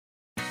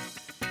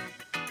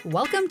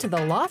Welcome to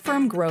the Law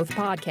Firm Growth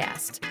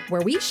Podcast,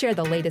 where we share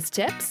the latest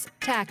tips,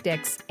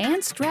 tactics,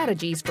 and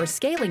strategies for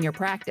scaling your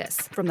practice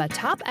from the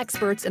top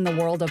experts in the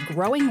world of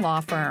growing law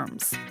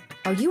firms.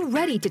 Are you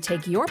ready to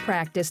take your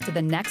practice to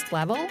the next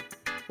level?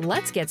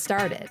 Let's get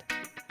started.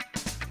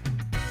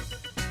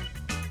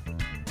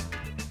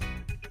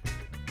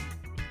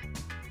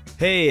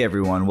 Hey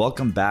everyone,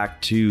 welcome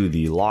back to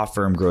the Law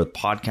Firm Growth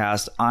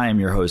Podcast. I am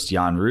your host,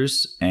 Jan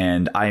Roos,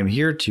 and I am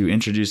here to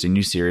introduce a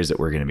new series that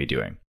we're going to be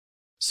doing.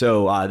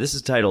 So this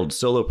is titled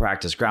Solo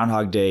Practice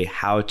Groundhog Day,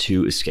 How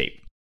to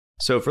Escape.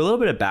 So for a little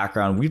bit of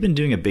background, we've been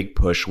doing a big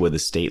push with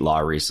estate law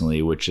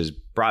recently, which has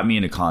brought me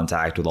into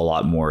contact with a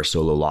lot more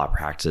solo law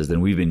practices than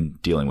we've been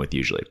dealing with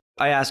usually.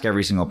 I ask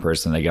every single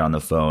person I get on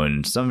the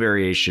phone some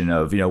variation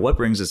of, what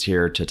brings us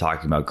here to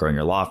talking about growing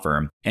your law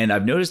firm? And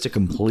I've noticed a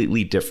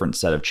completely different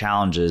set of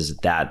challenges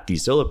that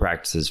these solo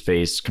practices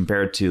face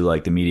compared to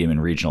like the medium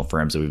and regional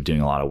firms that we've been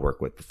doing a lot of work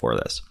with before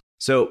this.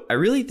 So I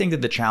really think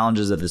that the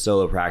challenges that the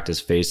solo practice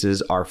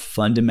faces are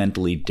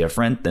fundamentally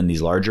different than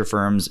these larger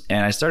firms.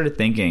 And I started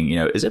thinking,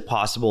 is it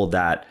possible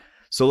that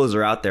solos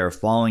are out there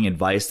following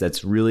advice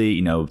that's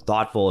really,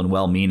 thoughtful and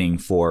well-meaning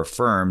for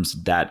firms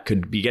that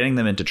could be getting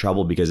them into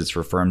trouble because it's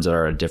for firms that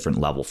are at a different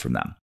level from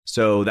them?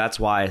 So that's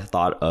why I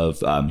thought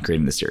of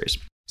creating this series.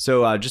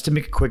 So just to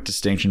make a quick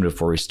distinction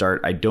before we start,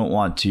 I don't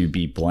want to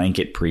be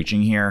blanket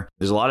preaching here.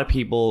 There's a lot of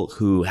people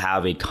who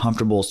have a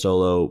comfortable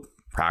solo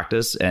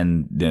practice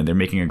and they're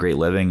making a great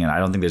living, and I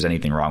don't think there's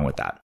anything wrong with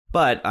that.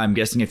 But I'm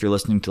guessing if you're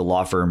listening to the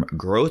Law Firm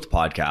Growth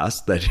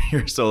Podcast, that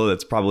you're solo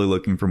that's probably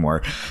looking for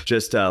more.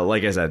 Just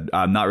like I said,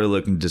 I'm not really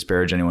looking to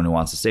disparage anyone who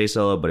wants to stay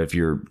solo, but if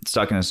you're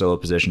stuck in a solo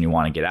position, you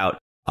want to get out,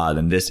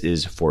 then this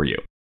is for you.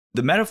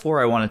 The metaphor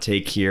I want to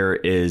take here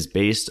is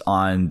based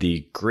on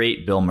the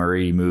great Bill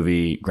Murray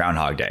movie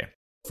Groundhog Day.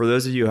 For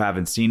those of you who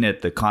haven't seen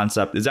it, the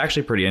concept is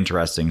actually pretty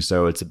interesting.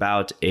 So it's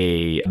about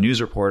a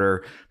news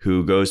reporter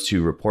who goes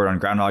to report on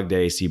Groundhog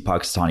Day, see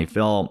Punxsutawney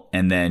Phil,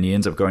 and then he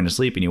ends up going to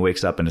sleep and he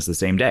wakes up and it's the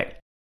same day.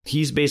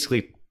 He's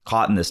basically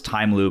caught in this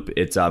time loop.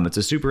 It's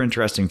a super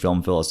interesting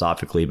film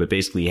philosophically, but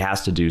basically he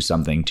has to do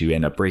something to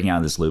end up breaking out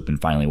of this loop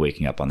and finally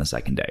waking up on the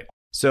second day.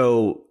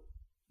 So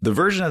the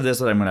version of this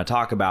that I'm going to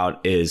talk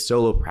about is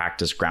Solo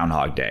Practice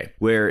Groundhog Day,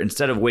 where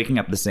instead of waking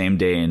up the same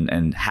day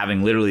and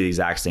having literally the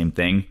exact same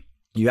thing,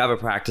 you have a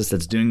practice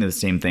that's doing the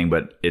same thing,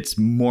 but it's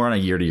more on a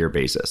year-to-year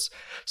basis.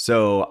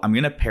 So I'm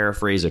going to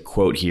paraphrase a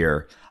quote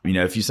here.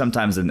 If you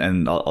sometimes,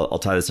 and I'll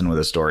tie this in with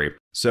a story.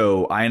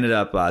 So I ended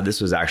up, this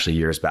was actually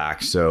years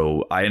back.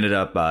 So I ended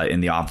up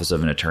in the office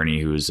of an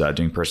attorney who's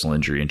doing personal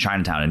injury in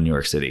Chinatown in New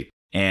York City.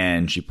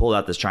 And she pulled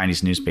out this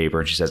Chinese newspaper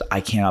and she says, "I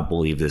cannot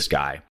believe this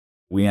guy.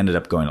 We ended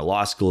up going to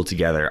law school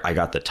together. I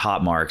got the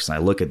top marks and I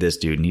look at this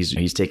dude and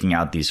he's taking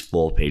out these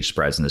full page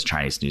spreads in this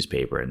Chinese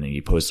newspaper. And then he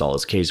posts all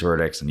his case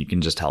verdicts and you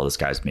can just tell this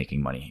guy's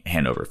making money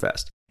hand over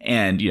fist."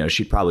 And,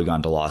 she'd probably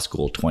gone to law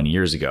school 20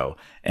 years ago.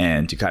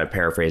 And to kind of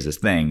paraphrase this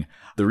thing,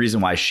 the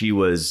reason why she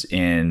was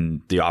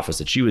in the office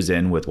that she was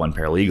in with one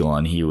paralegal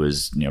and he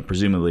was,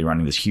 presumably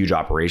running this huge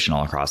operation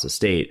all across the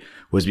state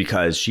was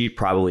because she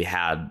probably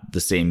had the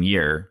same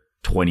year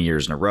 20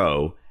 years in a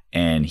row.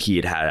 And he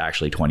had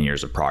actually 20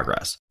 years of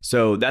progress.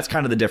 So that's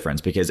kind of the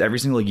difference, because every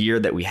single year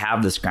that we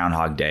have this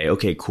Groundhog Day,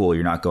 okay, cool,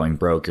 you're not going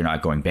broke, you're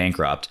not going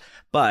bankrupt,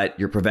 but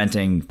you're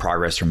preventing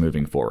progress from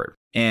moving forward.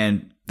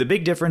 And the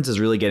big difference is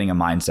really getting a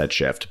mindset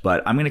shift.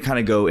 But I'm going to kind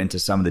of go into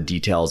some of the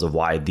details of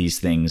why these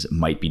things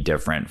might be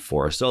different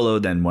for a solo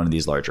than one of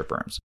these larger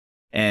firms.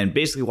 And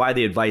basically why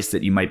the advice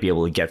that you might be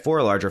able to get for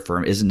a larger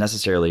firm isn't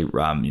necessarily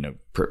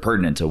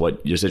pertinent to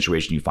what your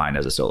situation you find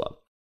as a solo.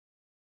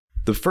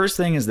 The first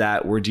thing is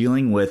that we're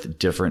dealing with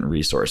different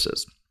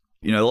resources.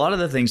 A lot of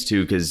the things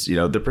too, because,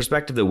 the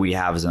perspective that we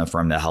have is in a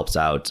firm that helps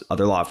out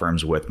other law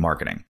firms with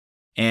marketing.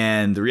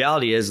 And the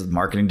reality is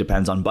marketing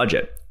depends on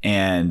budget.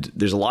 And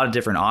there's a lot of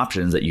different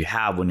options that you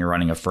have when you're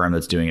running a firm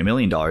that's doing $1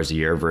 million a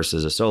year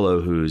versus a solo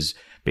who's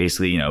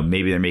basically,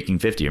 maybe they're making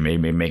 50 or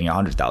maybe making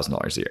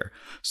 $100,000 a year.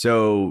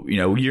 So,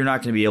 you're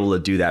not going to be able to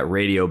do that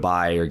radio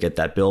buy or get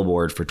that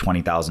billboard for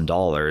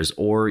 $20,000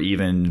 or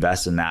even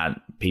invest in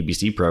that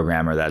PPC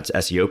program or that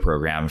SEO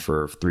program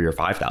for $3,000 or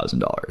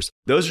 $5,000.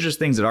 Those are just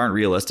things that aren't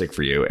realistic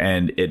for you.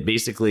 And it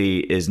basically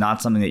is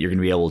not something that you're going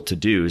to be able to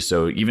do.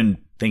 So even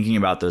thinking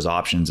about those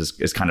options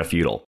is kind of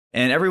futile.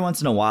 And every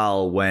once in a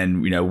while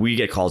when, we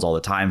get calls all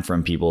the time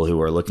from people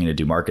who are looking to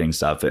do marketing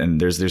stuff,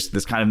 and there's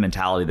this kind of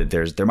mentality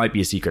that there might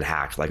be a secret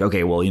hack. Like,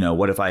 okay, well,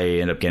 what if I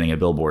end up getting a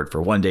billboard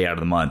for one day out of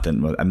the month?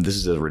 And I mean, this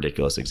is a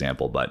ridiculous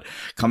example, but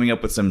coming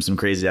up with some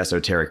crazy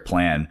esoteric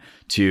plan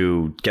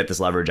to get this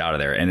leverage out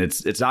of there. And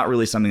it's not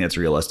really something that's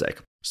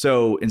realistic.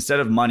 So instead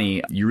of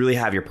money, you really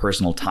have your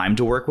personal time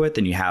to work with,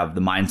 and you have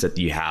the mindset that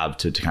you have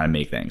to kind of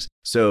make things.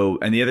 So,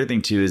 and the other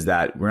thing too is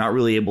that we're not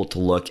really able to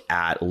look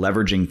at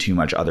leveraging too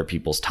much other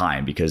people's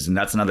time, because, and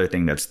that's another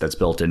thing that's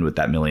built in with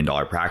that $1 million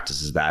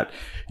practice is that,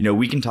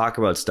 we can talk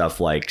about stuff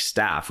like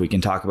staff, we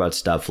can talk about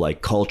stuff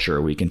like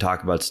culture, we can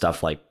talk about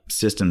stuff like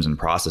systems and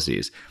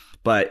processes.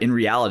 But in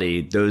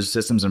reality, those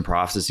systems and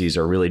processes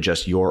are really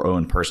just your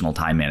own personal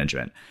time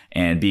management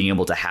and being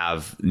able to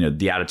have,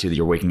 the attitude that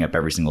you're waking up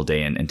every single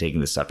day and taking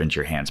this stuff into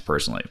your hands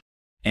personally.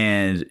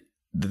 And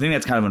the thing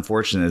that's kind of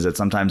unfortunate is that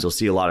sometimes you'll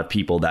see a lot of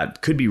people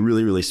that could be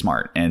really, really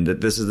smart. And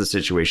that this is the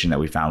situation that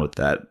we found with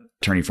that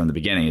attorney from the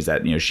beginning, is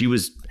that, she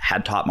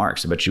had top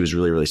marks, but she was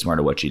really, really smart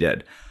at what she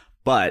did.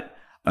 But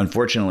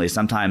unfortunately,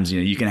 sometimes,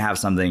 you can have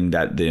something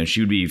that, she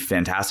would be a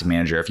fantastic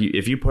manager.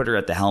 If you put her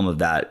at the helm of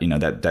that,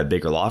 that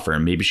bigger law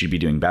firm, maybe she'd be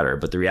doing better.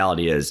 But the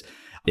reality is,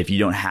 if you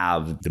don't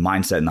have the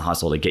mindset and the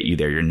hustle to get you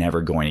there, you're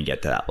never going to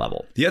get to that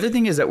level. The other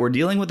thing is that we're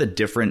dealing with a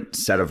different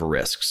set of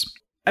risks.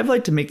 I've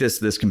liked to make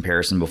this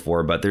comparison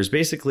before, but there's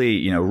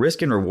basically,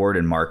 risk and reward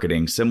in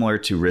marketing similar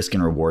to risk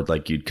and reward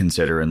like you'd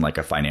consider in like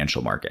a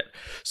financial market.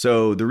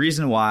 So the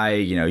reason why,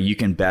 you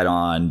can bet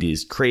on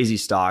these crazy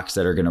stocks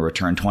that are going to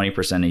return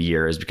 20% a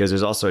year is because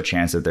there's also a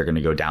chance that they're going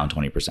to go down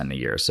 20% a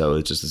year. So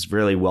it's just this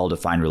really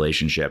well-defined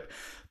relationship.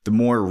 The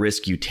more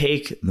risk you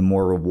take, the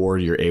more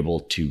reward you're able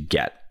to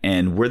get.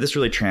 And where this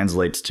really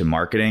translates to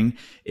marketing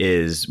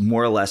is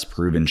more or less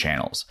proven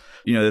channels.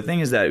 The thing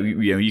is that,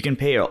 you can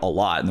pay a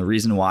lot. And the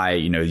reason why,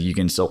 you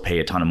can still pay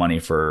a ton of money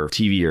for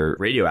TV or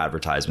radio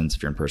advertisements,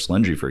 if you're in personal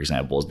injury, for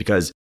example, is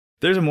because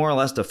there's a more or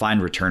less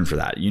defined return for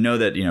that.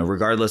 That,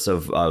 regardless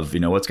of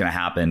what's going to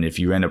happen, if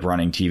you end up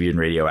running TV and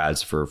radio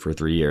ads for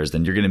 3 years,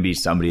 then you're going to be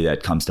somebody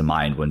that comes to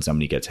mind when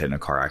somebody gets hit in a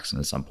car accident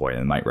at some point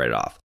and might write it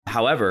off.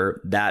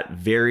 However, that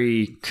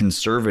very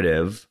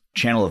conservative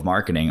channel of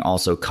marketing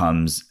also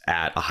comes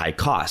at a high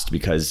cost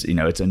because,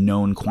 it's a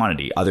known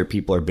quantity. Other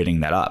people are bidding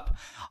that up.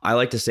 I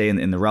like to say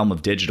in the realm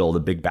of digital, the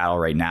big battle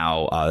right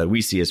now that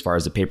we see as far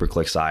as the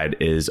pay-per-click side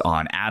is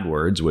on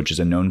AdWords, which is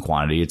a known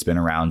quantity. It's been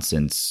around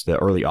since the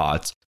early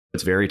aughts.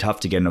 It's very tough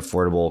to get an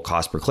affordable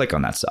cost per click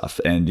on that stuff.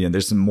 And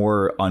there's some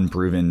more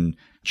unproven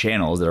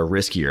channels that are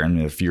riskier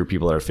and fewer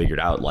people that are figured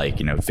out, like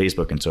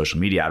Facebook and social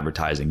media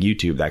advertising,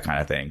 YouTube, that kind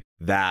of thing,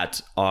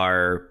 that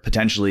are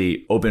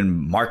potentially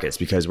open markets,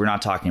 because we're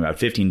not talking about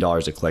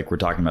 $15 a click, we're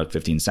talking about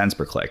 15 cents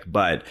per click.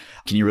 But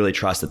can you really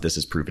trust that this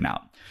is proven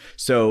out?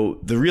 So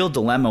the real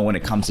dilemma when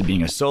it comes to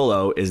being a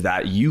solo is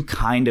that you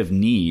kind of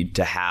need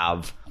to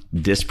have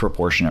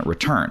disproportionate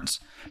returns.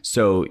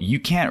 So you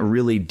can't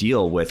really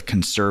deal with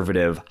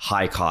conservative,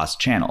 high cost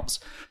channels.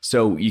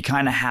 So you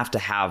kind of have to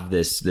have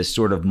this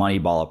sort of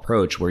Moneyball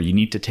approach where you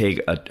need to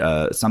take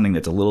something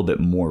that's a little bit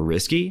more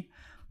risky,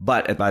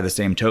 but by the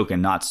same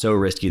token, not so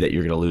risky that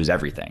you're going to lose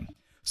everything.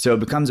 So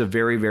it becomes a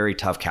very, very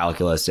tough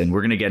calculus. And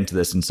we're going to get into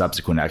this in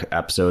subsequent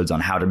episodes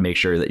on how to make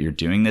sure that you're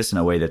doing this in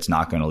a way that's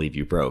not going to leave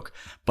you broke.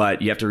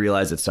 But you have to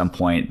realize at some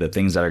point the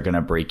things that are going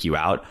to break you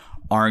out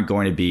aren't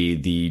going to be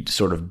the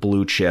sort of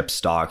blue chip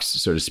stocks,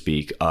 so to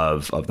speak,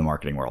 of the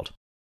marketing world.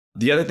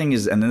 The other thing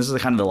is, and this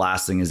is kind of the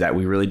last thing, is that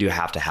we really do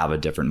have to have a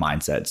different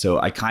mindset. So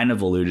I kind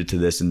of alluded to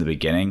this in the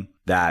beginning,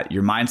 that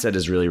your mindset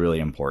is really, really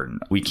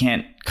important. We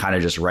can't kind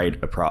of just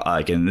write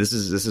and this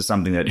is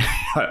something that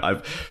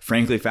I've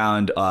frankly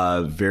found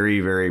very,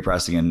 very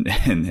pressing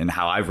in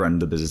how I've run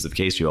the business of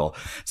Case Fuel,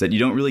 is that you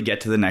don't really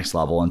get to the next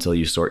level until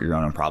you sort your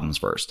own problems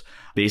first.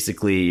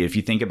 Basically, if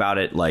you think about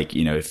it, like,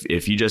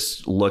 if you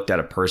just looked at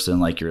a person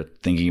like you're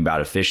thinking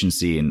about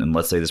efficiency, and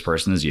let's say this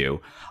person is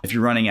you, if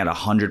you're running at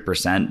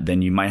 100%,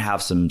 then you might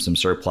have some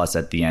surplus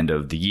at the end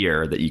of the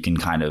year that you can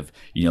kind of,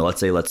 let's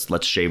say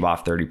let's shave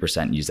off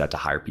 30% and use that to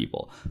hire people.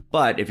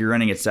 But if you're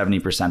running at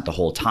 70% the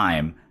whole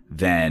time,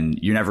 then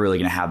you're never really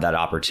going to have that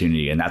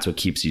opportunity. And that's what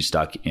keeps you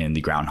stuck in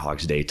the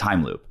Groundhog's Day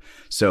time loop.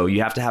 So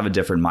you have to have a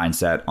different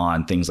mindset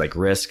on things like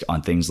risk,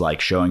 on things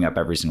like showing up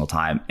every single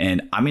time.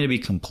 And I'm going to be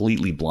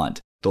completely blunt.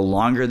 The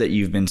longer that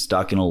you've been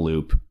stuck in a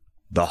loop,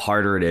 the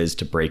harder it is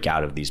to break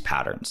out of these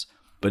patterns.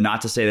 But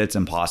not to say that it's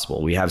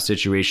impossible. We have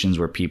situations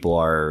where people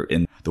are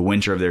in the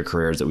winter of their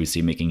careers that we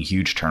see making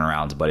huge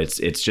turnarounds, but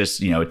it's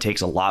just, it takes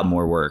a lot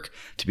more work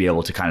to be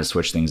able to kind of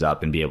switch things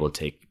up and be able to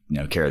take,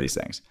 care of these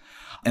things.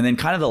 And then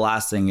kind of the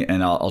last thing,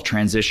 and I'll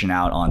transition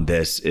out on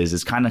this, is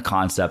this kind of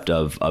concept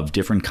of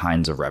different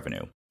kinds of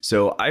revenue.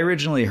 So I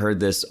originally heard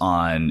this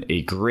on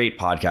a great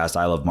podcast,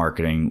 I Love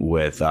Marketing,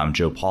 with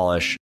Joe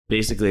Polish.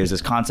 Basically, there's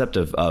this concept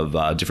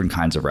of different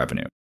kinds of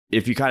revenue.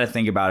 If you kind of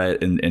think about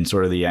it in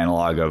sort of the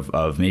analog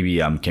of maybe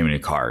came in a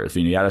car, if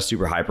you had a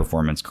super high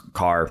performance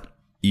car,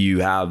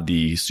 you have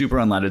the super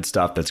unleaded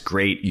stuff that's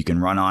great. You can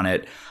run on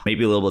it,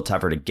 maybe a little bit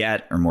tougher to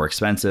get or more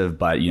expensive,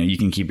 but you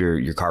can keep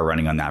your car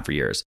running on that for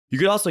years. You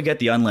could also get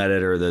the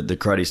unleaded or the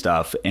cruddy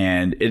stuff,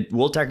 and it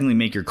will technically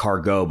make your car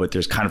go, but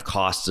there's kind of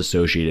costs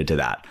associated to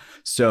that.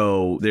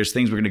 So there's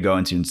things we're going to go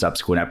into in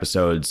subsequent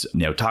episodes,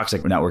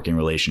 toxic networking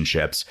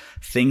relationships,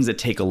 things that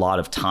take a lot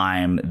of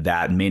time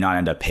that may not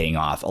end up paying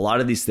off. A lot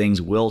of these things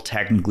will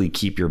technically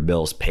keep your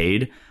bills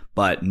paid,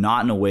 but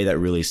not in a way that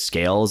really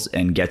scales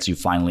and gets you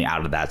finally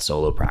out of that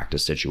solo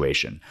practice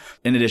situation.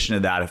 In addition to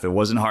that, if it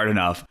wasn't hard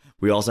enough,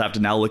 we also have to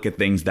now look at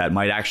things that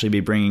might actually be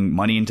bringing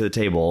money into the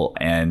table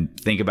and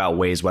think about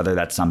ways whether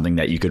that's something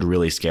that you could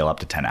really scale up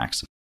to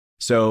 10x.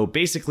 So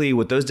basically,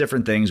 with those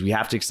different things, we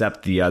have to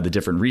accept the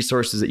different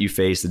resources that you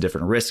face, the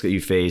different risks that you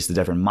face, the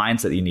different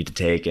mindsets that you need to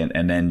take, and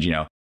then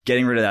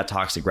getting rid of that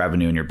toxic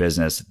revenue in your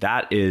business.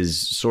 That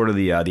is sort of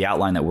the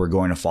outline that we're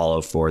going to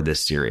follow for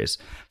this series.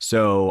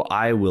 So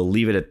I will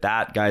leave it at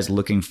that, guys.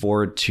 Looking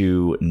forward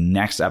to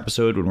next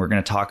episode when we're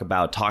going to talk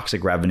about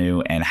toxic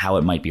revenue and how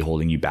it might be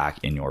holding you back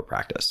in your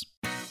practice.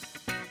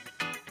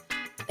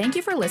 Thank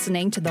you for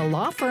listening to the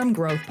Law Firm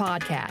Growth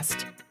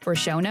Podcast. For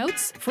show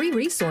notes, free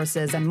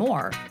resources, and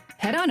more,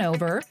 head on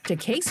over to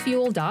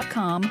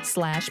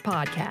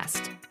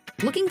casefuel.com/podcast.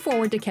 Looking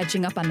forward to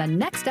catching up on the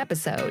next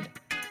episode.